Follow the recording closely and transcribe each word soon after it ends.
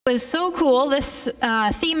It was so cool. This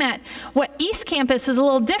theme at East Campus is a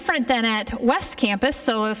little different than at West Campus,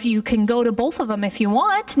 so if you can go to both of them if you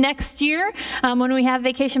want next year when we have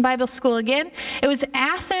Vacation Bible School again. It was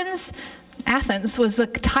Athens was the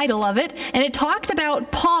title of it, and it talked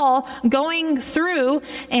about Paul going through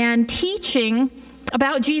and teaching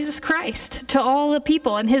about Jesus Christ to all the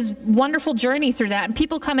people and his wonderful journey through that, and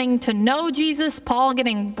people coming to know Jesus, Paul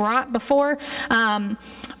getting brought before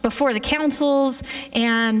the councils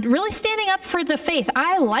and really standing up for the faith.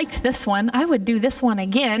 I liked this one. I would do this one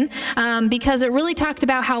again because it really talked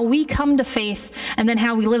about how we come to faith and then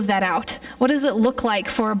how we live that out. What does it look like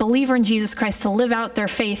for a believer in Jesus Christ to live out their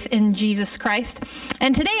faith in Jesus Christ?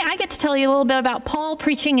 And today I get to tell you a little bit about Paul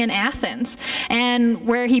preaching in Athens. And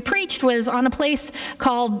where he preached was on a place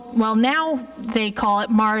called, well, now they call it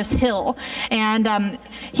Mars Hill. And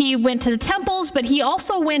he went to the temples, but he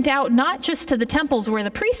also went out not just to the temples where the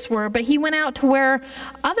priests were, but he went out to where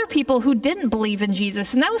other people who didn't believe in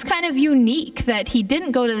Jesus. And that was kind of unique that he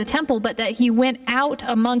didn't go to the temple, but that he went out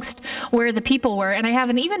amongst where the people were. And I have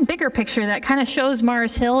an even bigger picture that kind of shows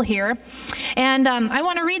Mars Hill here. And I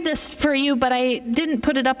want to read this for you, but I didn't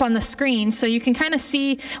put it up on the screen, so you can kind of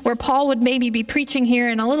see where Paul would maybe be preaching here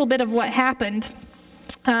and a little bit of what happened.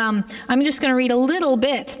 I'm just going to read a little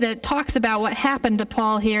bit that talks about what happened to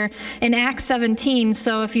Paul here in Acts 17.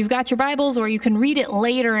 So if you've got your Bibles, or you can read it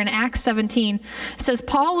later in Acts 17, it says,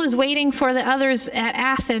 Paul was waiting for the others at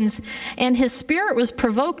Athens, and his spirit was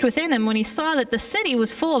provoked within him when he saw that the city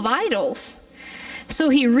was full of idols. So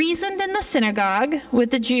he reasoned in the synagogue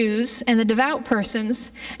with the Jews and the devout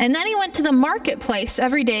persons, and then he went to the marketplace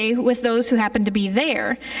every day with those who happened to be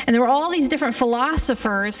there. And there were all these different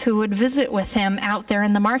philosophers who would visit with him out there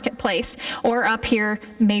in the marketplace, or up here,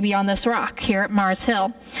 maybe on this rock here at Mars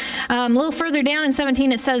Hill. A little further down in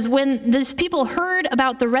 17, it says, when these people heard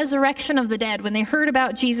about the resurrection of the dead, when they heard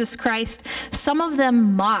about Jesus Christ, some of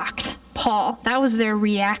them mocked Paul. That was their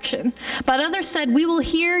reaction. But others said, we will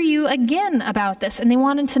hear you again about this. And they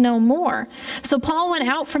wanted to know more. So Paul went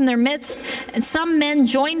out from their midst, and some men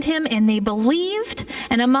joined him, and they believed.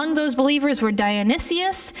 And among those believers were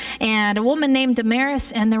Dionysius and a woman named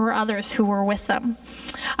Damaris, and there were others who were with them.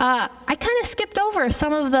 I kind of skipped over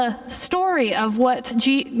some of the story of what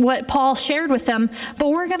Paul shared with them, but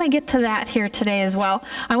we're going to get to that here today as well.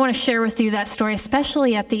 I want to share with you that story,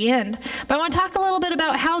 especially at the end. But I want to talk a little bit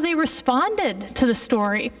about how they responded to the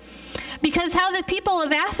story. Because how the people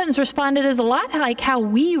of Athens responded is a lot like how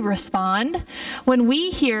we respond when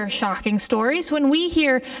we hear shocking stories, when we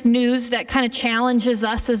hear news that kind of challenges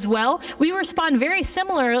us as well. We respond very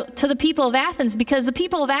similar to the people of Athens, because the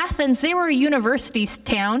people of Athens, they were a university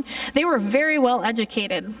town. They were very well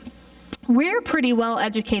educated. We're pretty well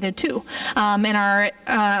educated too, in our,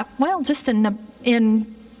 just in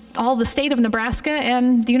all the state of Nebraska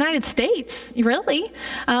and the United States, really.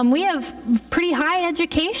 We have pretty high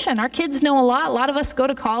education. Our kids know a lot. A lot of us go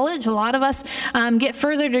to college. A lot of us get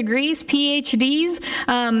further degrees, PhDs.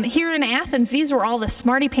 Here in Athens, these were all the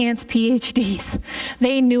smarty pants PhDs.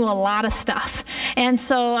 They knew a lot of stuff. And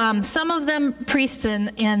so some of them, priests in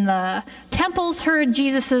the temples,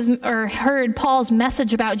 heard Paul's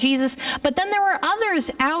message about Jesus, but then there were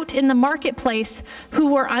others out in the marketplace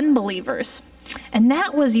who were unbelievers. And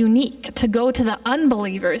that was unique, to go to the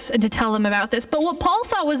unbelievers and to tell them about this. But what Paul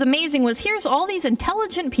thought was amazing was, here's all these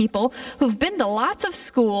intelligent people who've been to lots of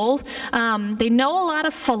schools. They know a lot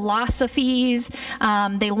of philosophies.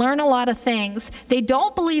 They learn a lot of things. They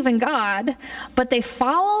don't believe in God, but they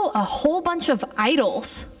follow a whole bunch of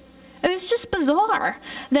idols. It was just bizarre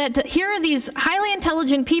that here are these highly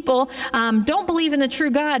intelligent people, don't believe in the true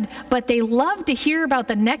God, but they love to hear about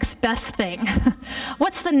the next best thing.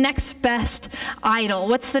 What's the next best idol?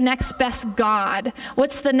 What's the next best God?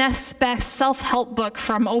 What's the next best self-help book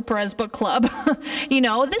from Oprah's book club?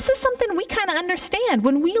 This is something we kind of understand.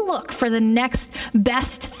 When we look for the next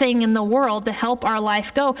best thing in the world to help our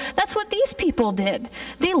life go, that's what these people did.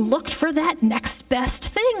 They looked for that next best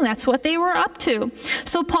thing. That's what they were up to.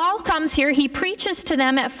 So Paul comes here, he preaches to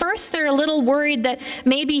them. At first, they're a little worried that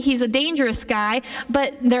maybe he's a dangerous guy,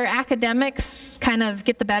 but their academics kind of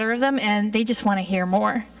get the better of them, and they just want to hear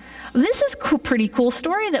more. This is a pretty cool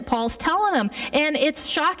story that Paul's telling them, and it's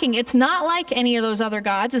shocking. It's not like any of those other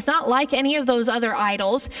gods. It's not like any of those other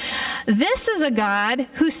idols. This is a God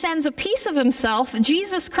who sends a piece of himself,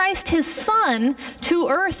 Jesus Christ, his son, to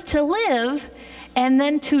earth to live, and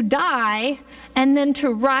then to die, and then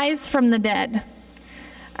to rise from the dead.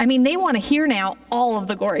 I mean, they want to hear now all of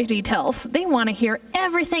the gory details. They want to hear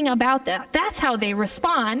everything about that. That's how they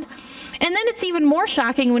respond. And then it's even more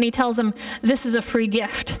shocking when he tells them, this is a free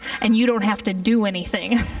gift, and you don't have to do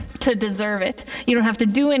anything. to deserve it. You don't have to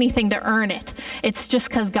do anything to earn it. It's just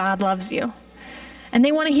because God loves you. And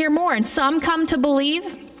they want to hear more. And some come to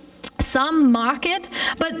believe, some mock it,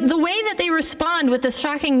 but the way that they respond with this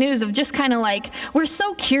shocking news of just kind of like, we're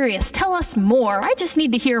so curious, tell us more. I just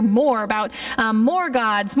need to hear more about more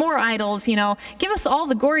gods, more idols, give us all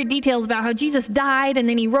the gory details about how Jesus died and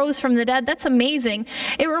then he rose from the dead. That's amazing.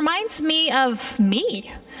 It reminds me of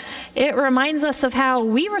me. It reminds us of how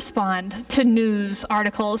we respond to news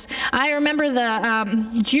articles. I remember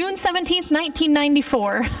the June 17th,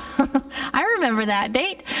 1994. I remember that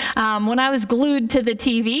date when I was glued to the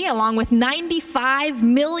TV along with 95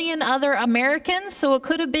 million other Americans. So it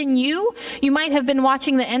could have been you. You might have been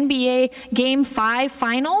watching the NBA Game 5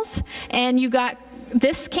 finals and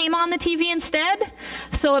this came on the TV instead,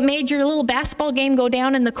 so it made your little basketball game go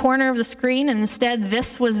down in the corner of the screen, and instead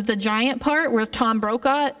this was the giant part where Tom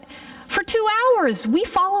Brokaw. For 2 hours, we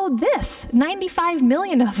followed this, 95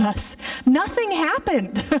 million of us. Nothing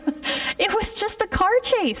happened. It was just a car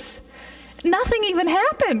chase. Nothing even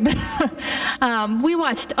happened. We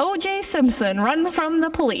watched O.J. Simpson run from the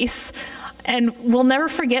police. And we'll never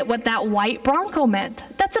forget what that white Bronco meant.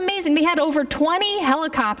 That's amazing. They had over 20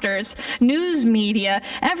 helicopters, news media,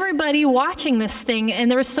 everybody watching this thing. And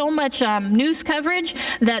there was so much news coverage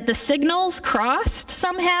that the signals crossed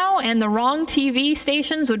somehow, and the wrong TV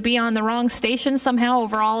stations would be on the wrong station somehow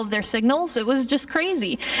over all of their signals. It was just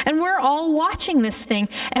crazy. And we're all watching this thing,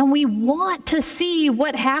 and we want to see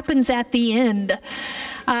what happens at the end.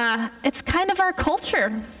 It's kind of our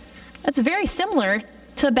culture. It's very similar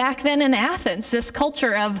to back then in Athens, this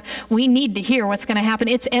culture of we need to hear what's going to happen.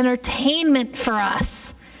 It's entertainment for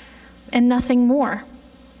us and nothing more.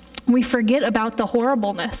 We forget about the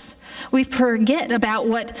horribleness. We forget about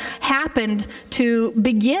what happened to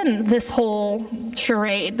begin this whole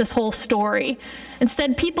charade, this whole story.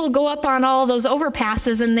 Instead, people go up on all those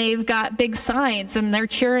overpasses and they've got big signs and they're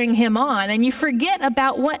cheering him on. And you forget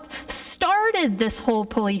about what started this whole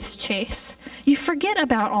police chase. You forget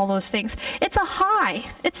about all those things. It's a high.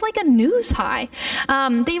 It's like a news high.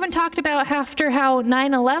 They even talked about after how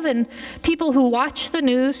 9/11, people who watched the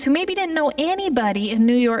news, who maybe didn't know anybody in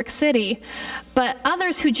New York City, but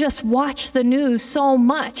others who just watched the news so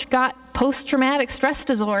much got post-traumatic stress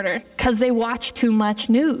disorder because they watch too much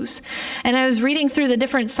news. And I was reading through the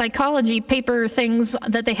different psychology paper things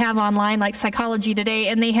that they have online, like Psychology Today,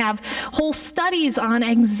 and they have whole studies on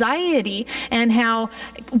anxiety and how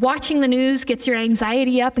watching the news gets your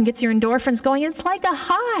anxiety up and gets your endorphins going. It's like a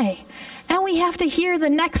high. And we have to hear the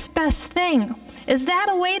next best thing. Is that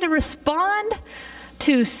a way to respond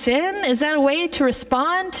to sin? Is that a way to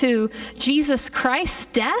respond to Jesus Christ's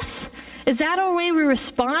death? Is that a way we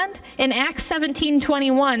respond? In Acts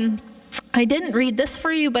 17:21, I didn't read this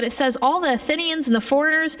for you, but it says, all the Athenians and the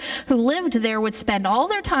foreigners who lived there would spend all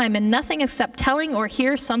their time in nothing except telling or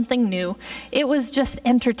hear something new. It was just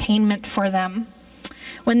entertainment for them.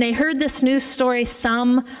 When they heard this news story,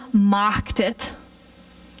 some mocked it.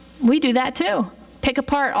 We do that too. Pick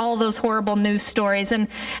apart all those horrible news stories. And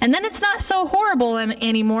then it's not so horrible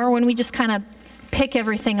anymore when we just kind of pick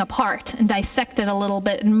everything apart and dissect it a little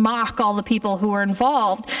bit and mock all the people who were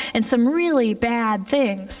involved in some really bad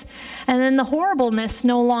things. And then the horribleness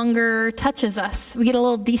no longer touches us. We get a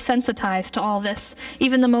little desensitized to all this,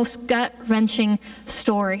 even the most gut-wrenching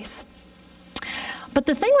stories. But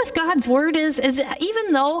the thing with God's word is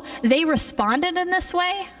even though they responded in this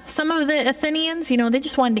way, some of the Athenians, they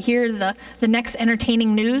just wanted to hear the next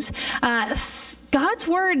entertaining news. God's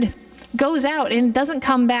word goes out and doesn't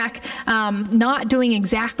come back not doing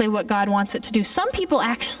exactly what God wants it to do. Some people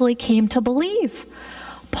actually came to believe.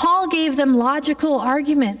 Paul gave them logical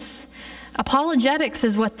arguments. Apologetics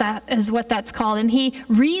is what that's called, and he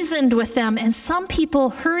reasoned with them, and some people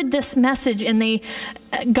heard this message and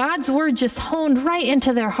God's word just honed right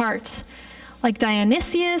into their hearts, like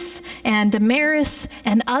Dionysius and Damaris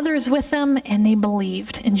and others with them, and they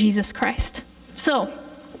believed in Jesus Christ. So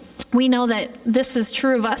we know that this is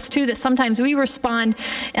true of us too, that sometimes we respond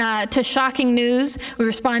to shocking news. We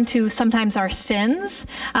respond to sometimes our sins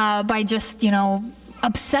by just,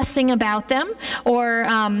 obsessing about them, or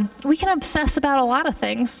we can obsess about a lot of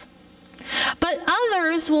things. But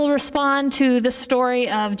others will respond to the story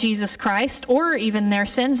of Jesus Christ or even their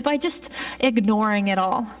sins by just ignoring it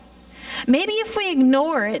all. Maybe if we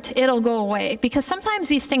ignore it, it'll go away. Because sometimes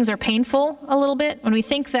these things are painful a little bit. When we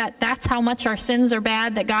think that that's how much our sins are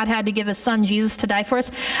bad, that God had to give his son Jesus to die for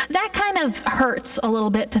us, that kind of hurts a little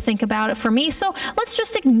bit to think about it for me. So let's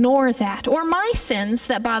just ignore that. Or my sins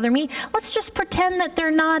that bother me, let's just pretend that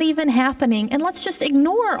they're not even happening. And let's just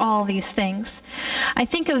ignore all these things. I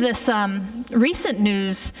think of this recent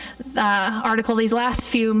news article these last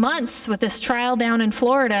few months with this trial down in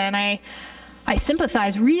Florida, and I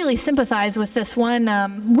really sympathize with this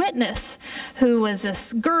one witness who was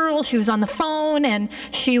this girl. She was on the phone, and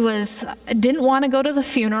she didn't want to go to the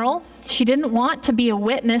funeral. She didn't want to be a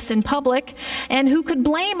witness in public, and who could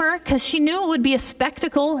blame her, because she knew it would be a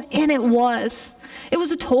spectacle, and it was. It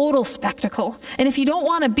was a total spectacle. And if you don't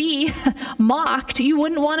want to be mocked, you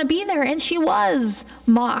wouldn't want to be there, and she was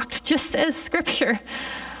mocked, just as Scripture.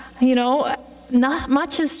 Not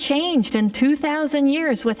much has changed in 2,000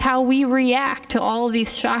 years with how we react to all of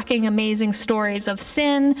these shocking, amazing stories of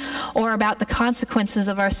sin, or about the consequences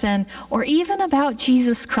of our sin, or even about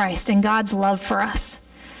Jesus Christ and God's love for us.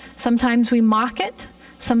 Sometimes we mock it,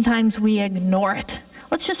 sometimes we ignore it.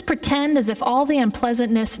 Let's just pretend as if all the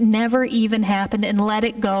unpleasantness never even happened and let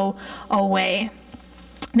it go away.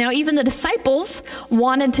 Now, even the disciples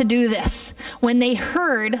wanted to do this when they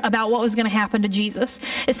heard about what was going to happen to Jesus.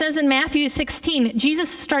 It says in Matthew 16,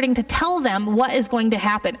 Jesus is starting to tell them what is going to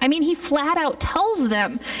happen. I mean, he flat out tells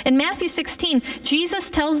them. In Matthew 16, Jesus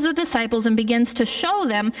tells the disciples and begins to show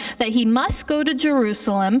them that he must go to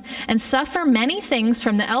Jerusalem and suffer many things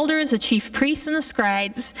from the elders, the chief priests, and the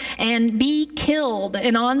scribes, and be killed,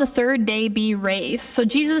 and on the third day be raised. So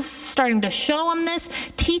Jesus is starting to show them this,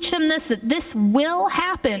 teach them this, that this will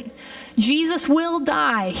happen. Jesus will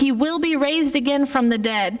die. He will be raised again from the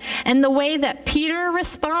dead. And the way that Peter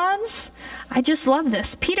responds, I just love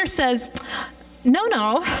this. Peter says,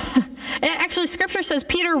 no. Actually, Scripture says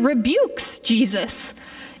Peter rebukes Jesus.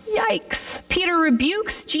 Yikes. Peter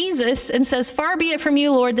rebukes Jesus and says, "Far be it from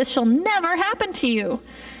you, Lord, this shall never happen to you."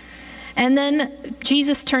 And then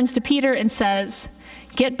Jesus turns to Peter and says,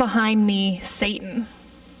 "Get behind me, Satan."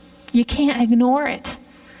 You can't ignore it.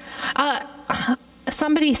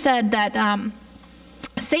 Somebody said that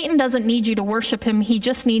Satan doesn't need you to worship him. He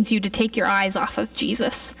just needs you to take your eyes off of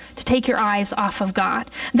Jesus, to take your eyes off of God.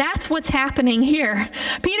 That's what's happening here.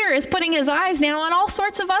 Peter is putting his eyes now on all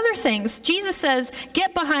sorts of other things. Jesus says,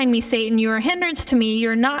 "Get behind me, Satan. You are a hindrance to me.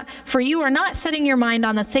 For you are not setting your mind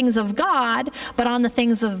on the things of God, but on the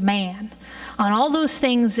things of man." On all those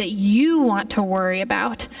things that you want to worry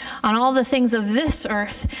about, on all the things of this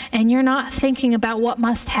earth, and you're not thinking about what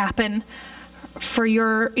must happen for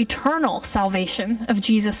your eternal salvation of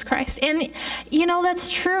Jesus Christ. And that's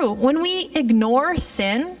true. When we ignore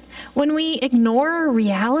sin, when we ignore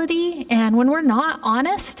reality, and when we're not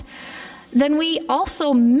honest, then we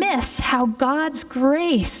also miss how God's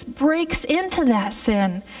grace breaks into that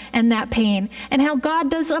sin and that pain, and how God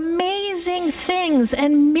does amazing things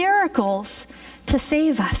and miracles to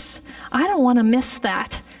save us. I don't want to miss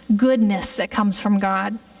that goodness that comes from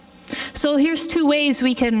God. So here's two ways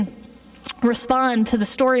we can respond to the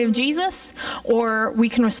story of Jesus, or we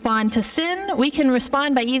can respond to sin. We can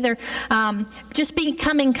respond by either just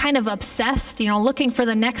becoming kind of obsessed, looking for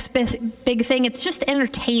the next big thing. It's just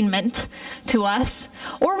entertainment to us.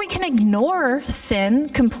 Or we can ignore sin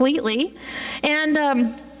completely.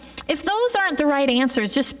 And if those aren't the right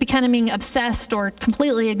answers, just becoming obsessed or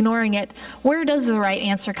completely ignoring it, where does the right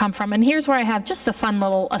answer come from? And here's where I have just a fun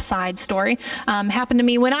little aside story. Happened to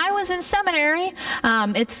me when I was in seminary.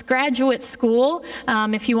 It's graduate school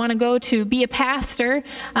if you want to go to be a pastor.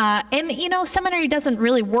 And seminary doesn't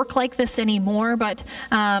really work like this anymore, but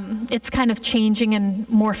it's kind of changing and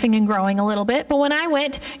morphing and growing a little bit. But when I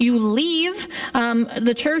went, you leave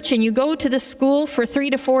the church and you go to the school for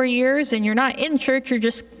 3 to 4 years, and you're not in church, you're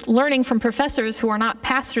just learning from professors who are not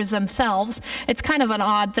pastors themselves. It's kind of an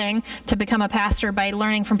odd thing to become a pastor by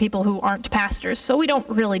learning from people who aren't pastors. So we don't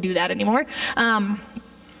really do that anymore.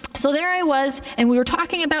 So there I was, and we were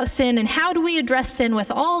talking about sin and how do we address sin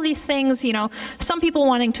with all these things, some people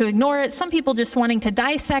wanting to ignore it, some people just wanting to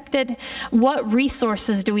dissect it. What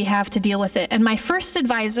resources do we have to deal with it? And my first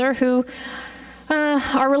advisor, who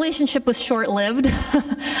our relationship was short-lived.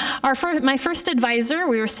 My first advisor,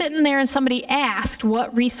 we were sitting there and somebody asked,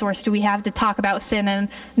 what resource do we have to talk about sin? And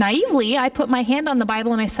naively, I put my hand on the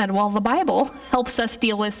Bible and I said, well, the Bible helps us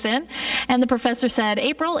deal with sin. And the professor said,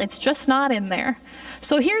 April, it's just not in there.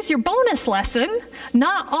 So here's your bonus lesson.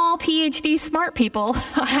 Not all PhD smart people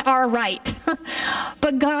are right,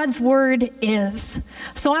 but God's word is.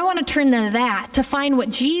 So I want to turn to that to find what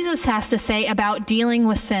Jesus has to say about dealing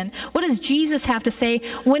with sin. What does Jesus have have to say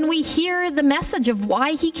when we hear the message of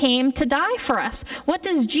why he came to die for us? What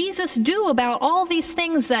does Jesus do about all these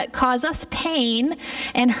things that cause us pain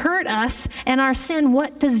and hurt us and our sin?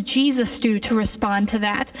 What does Jesus do to respond to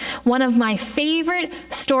that? One of my favorite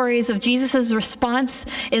stories of Jesus' response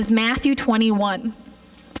is Matthew 21.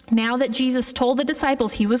 Now that Jesus told the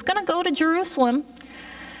disciples he was going to go to Jerusalem,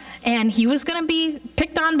 and he was going to be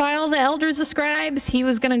picked on by all the elders, the scribes. He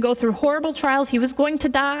was going to go through horrible trials. He was going to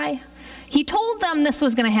die. He told them this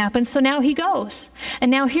was going to happen, so now he goes.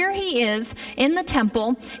 And now here he is in the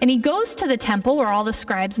temple, and he goes to the temple where all the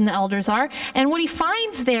scribes and the elders are, and what he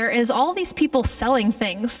finds there is all these people selling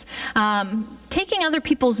things, taking other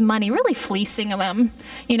people's money, really fleecing them,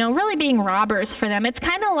 really being robbers for them. It's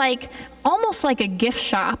kind of like, almost like a gift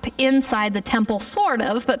shop inside the temple, sort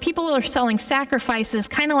of, but people are selling sacrifices,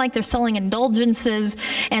 kind of like they're selling indulgences,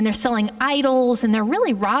 and they're selling idols, and they're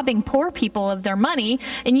really robbing poor people of their money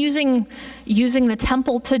and using the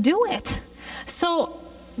temple to do it. So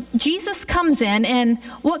Jesus comes in, and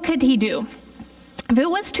what could he do? If it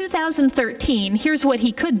was 2013, here's what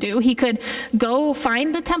he could do. He could go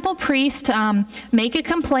find the temple priest, make a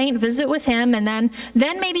complaint, visit with him, and then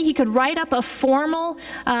maybe he could write up a formal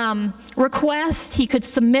request. He could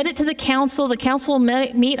submit it to the council. The council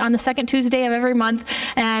will meet on the second Tuesday of every month,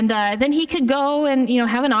 and then he could go and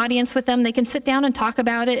have an audience with them. They can sit down and talk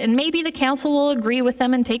about it, and maybe the council will agree with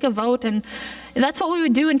them and take a vote, and that's what we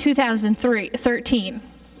would do in 2013.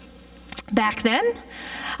 Back then,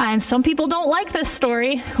 and some people don't like this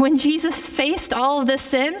story. When Jesus faced all of this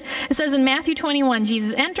sin, it says in Matthew 21,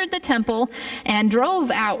 Jesus entered the temple and drove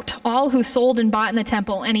out all who sold and bought in the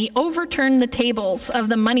temple, and he overturned the tables of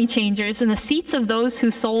the money changers and the seats of those who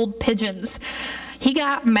sold pigeons. He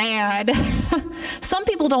got mad. Some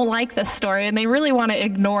people don't like this story, and they really want to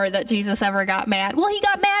ignore that Jesus ever got mad. Well, he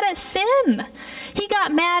got mad at sin. He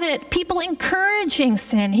got mad at people encouraging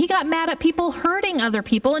sin. He got mad at people hurting other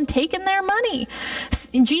people and taking their money.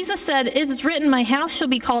 Jesus said, "It is written, my house shall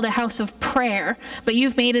be called a house of prayer, but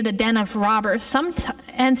you've made it a den of robbers."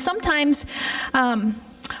 Sometimes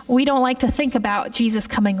we don't like to think about Jesus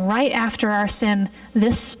coming right after our sin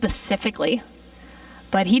this specifically,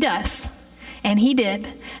 but he does. And he did.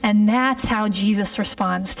 And that's how Jesus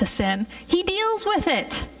responds to sin. He deals with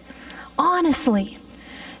it. Honestly.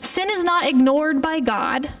 Sin is not ignored by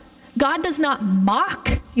God. God does not mock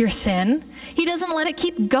your sin. He doesn't let it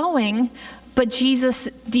keep going, but Jesus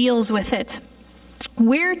deals with it.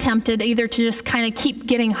 We're tempted either to just kind of keep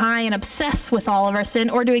getting high and obsess with all of our sin,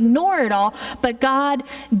 or to ignore it all, but God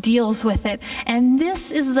deals with it. And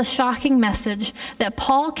this is the shocking message that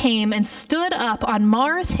Paul came and stood up on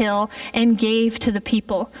Mars Hill and gave to the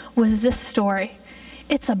people, was this story.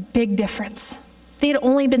 It's a big difference. They'd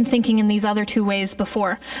only been thinking in these other two ways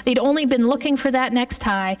before. They'd only been looking for that next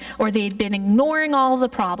high, or they'd been ignoring all the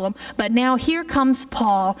problem. But now here comes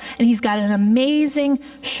Paul, and he's got an amazing,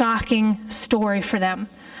 shocking story for them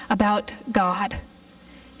about God.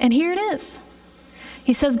 And here it is.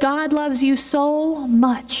 He says, God loves you so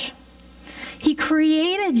much. He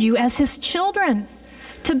created you as his children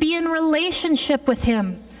to be in relationship with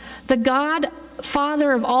him. The God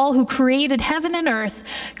Father of all, who created heaven and earth,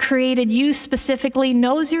 created you specifically,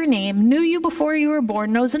 knows your name, knew you before you were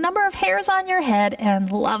born, knows the number of hairs on your head, and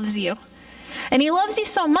loves you. And he loves you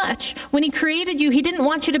so much. When he created you, he didn't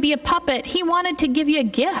want you to be a puppet. He wanted to give you a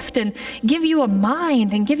gift and give you a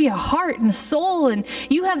mind and give you a heart and a soul. And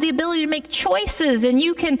you have the ability to make choices, and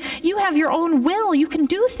you have your own will. You can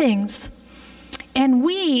do things. And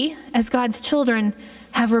we, as God's children,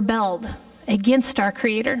 have rebelled against our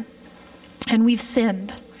Creator. And we've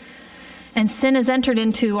sinned. And sin has entered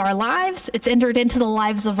into our lives. It's entered into the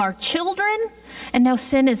lives of our children. And now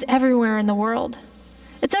sin is everywhere in the world.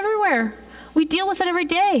 It's everywhere. We deal with it every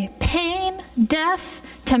day. Pain, death,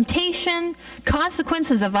 temptation,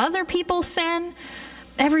 consequences of other people's sin.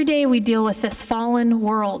 Every day we deal with this fallen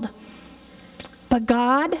world. But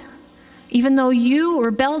God, even though you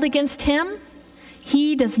rebelled against him,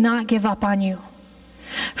 he does not give up on you.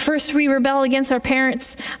 First, we rebel against our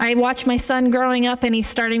parents. I watch my son growing up, and he's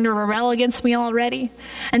starting to rebel against me already.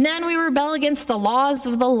 And then we rebel against the laws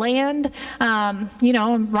of the land. I'm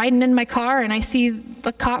riding in my car, and I see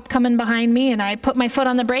the cop coming behind me, and I put my foot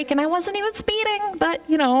on the brake, and I wasn't even speeding. But,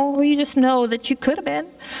 you just know that you could have been.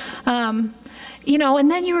 And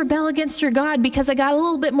then you rebel against your God because I got a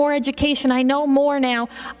little bit more education. I know more now.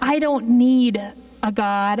 I don't need a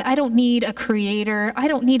God. I don't need a creator. I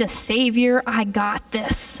don't need a savior. I got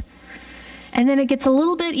this. And then it gets a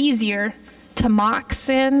little bit easier to mock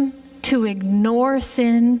sin, to ignore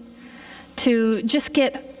sin, to just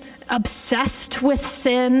get obsessed with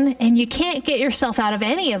sin, and you can't get yourself out of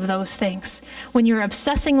any of those things when you're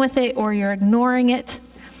obsessing with it or you're ignoring it.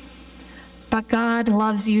 But God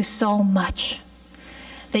loves you so much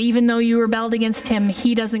that even though you rebelled against him,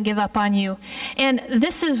 he doesn't give up on you. And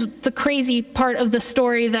this is the crazy part of the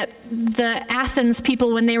story that the Athens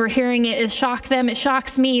people, when they were hearing it, it shocked them. It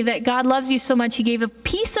shocks me that God loves you so much, he gave a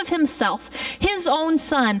piece of himself, his own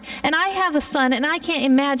son. And I have a son, and I can't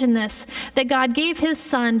imagine this, that God gave his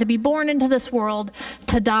son to be born into this world,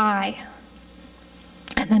 to die,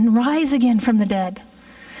 and then rise again from the dead,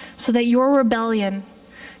 so that your rebellion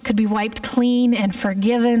could be wiped clean and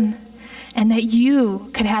forgiven, and that you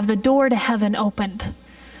could have the door to heaven opened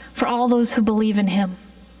for all those who believe in him.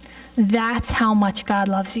 That's how much God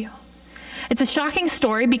loves you. It's a shocking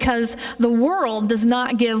story because the world does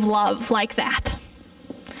not give love like that.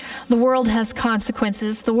 The world has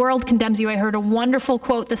consequences. The world condemns you. I heard a wonderful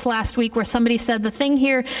quote this last week where somebody said, the thing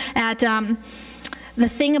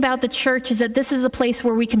about the church is that this is a place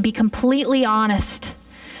where we can be completely honest,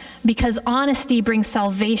 because honesty brings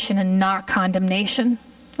salvation and not condemnation.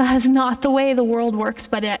 That is not the way the world works,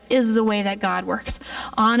 but it is the way that God works.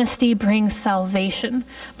 Honesty brings salvation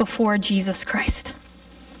before Jesus Christ.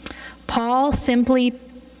 Paul simply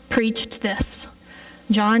preached this.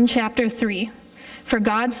 John chapter 3. For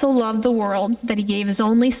God so loved the world that he gave his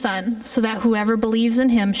only Son, so that whoever believes in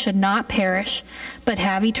him should not perish, but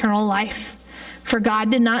have eternal life. For God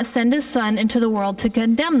did not send his Son into the world to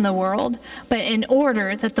condemn the world, but in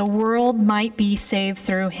order that the world might be saved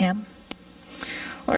through him.